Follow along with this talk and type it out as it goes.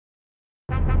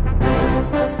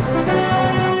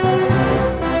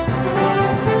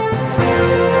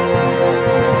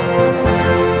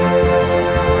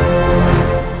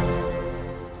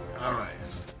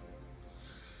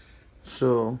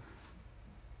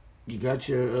You got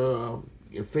your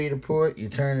fader port, you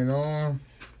turn it on.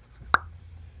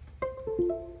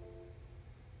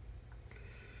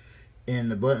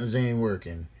 And the buttons ain't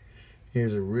working.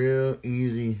 Here's a real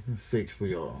easy fix for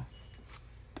y'all.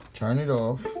 Turn it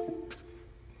off.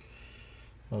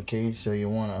 Okay, so you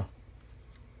want to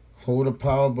hold the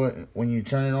power button. When you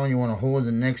turn it on, you want to hold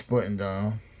the next button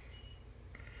down.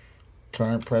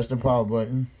 Press the power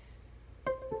button.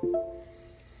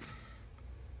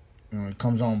 And when it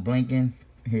comes on blinking,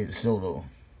 hit solo.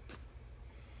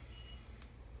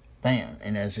 Bam,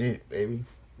 and that's it, baby.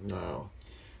 Now,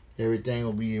 everything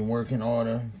will be in working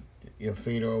order. Your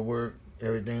fader will work.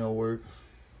 Everything will work.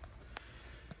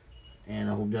 And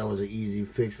I hope that was an easy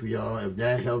fix for y'all. If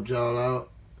that helped y'all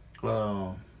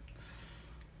out,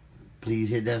 please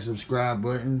hit that subscribe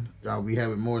button. I'll be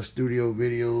having more studio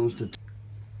videos,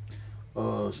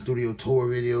 studio tour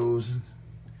videos,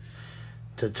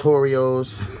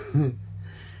 tutorials,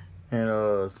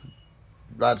 and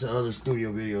lots of other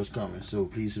studio videos coming. So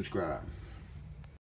please subscribe.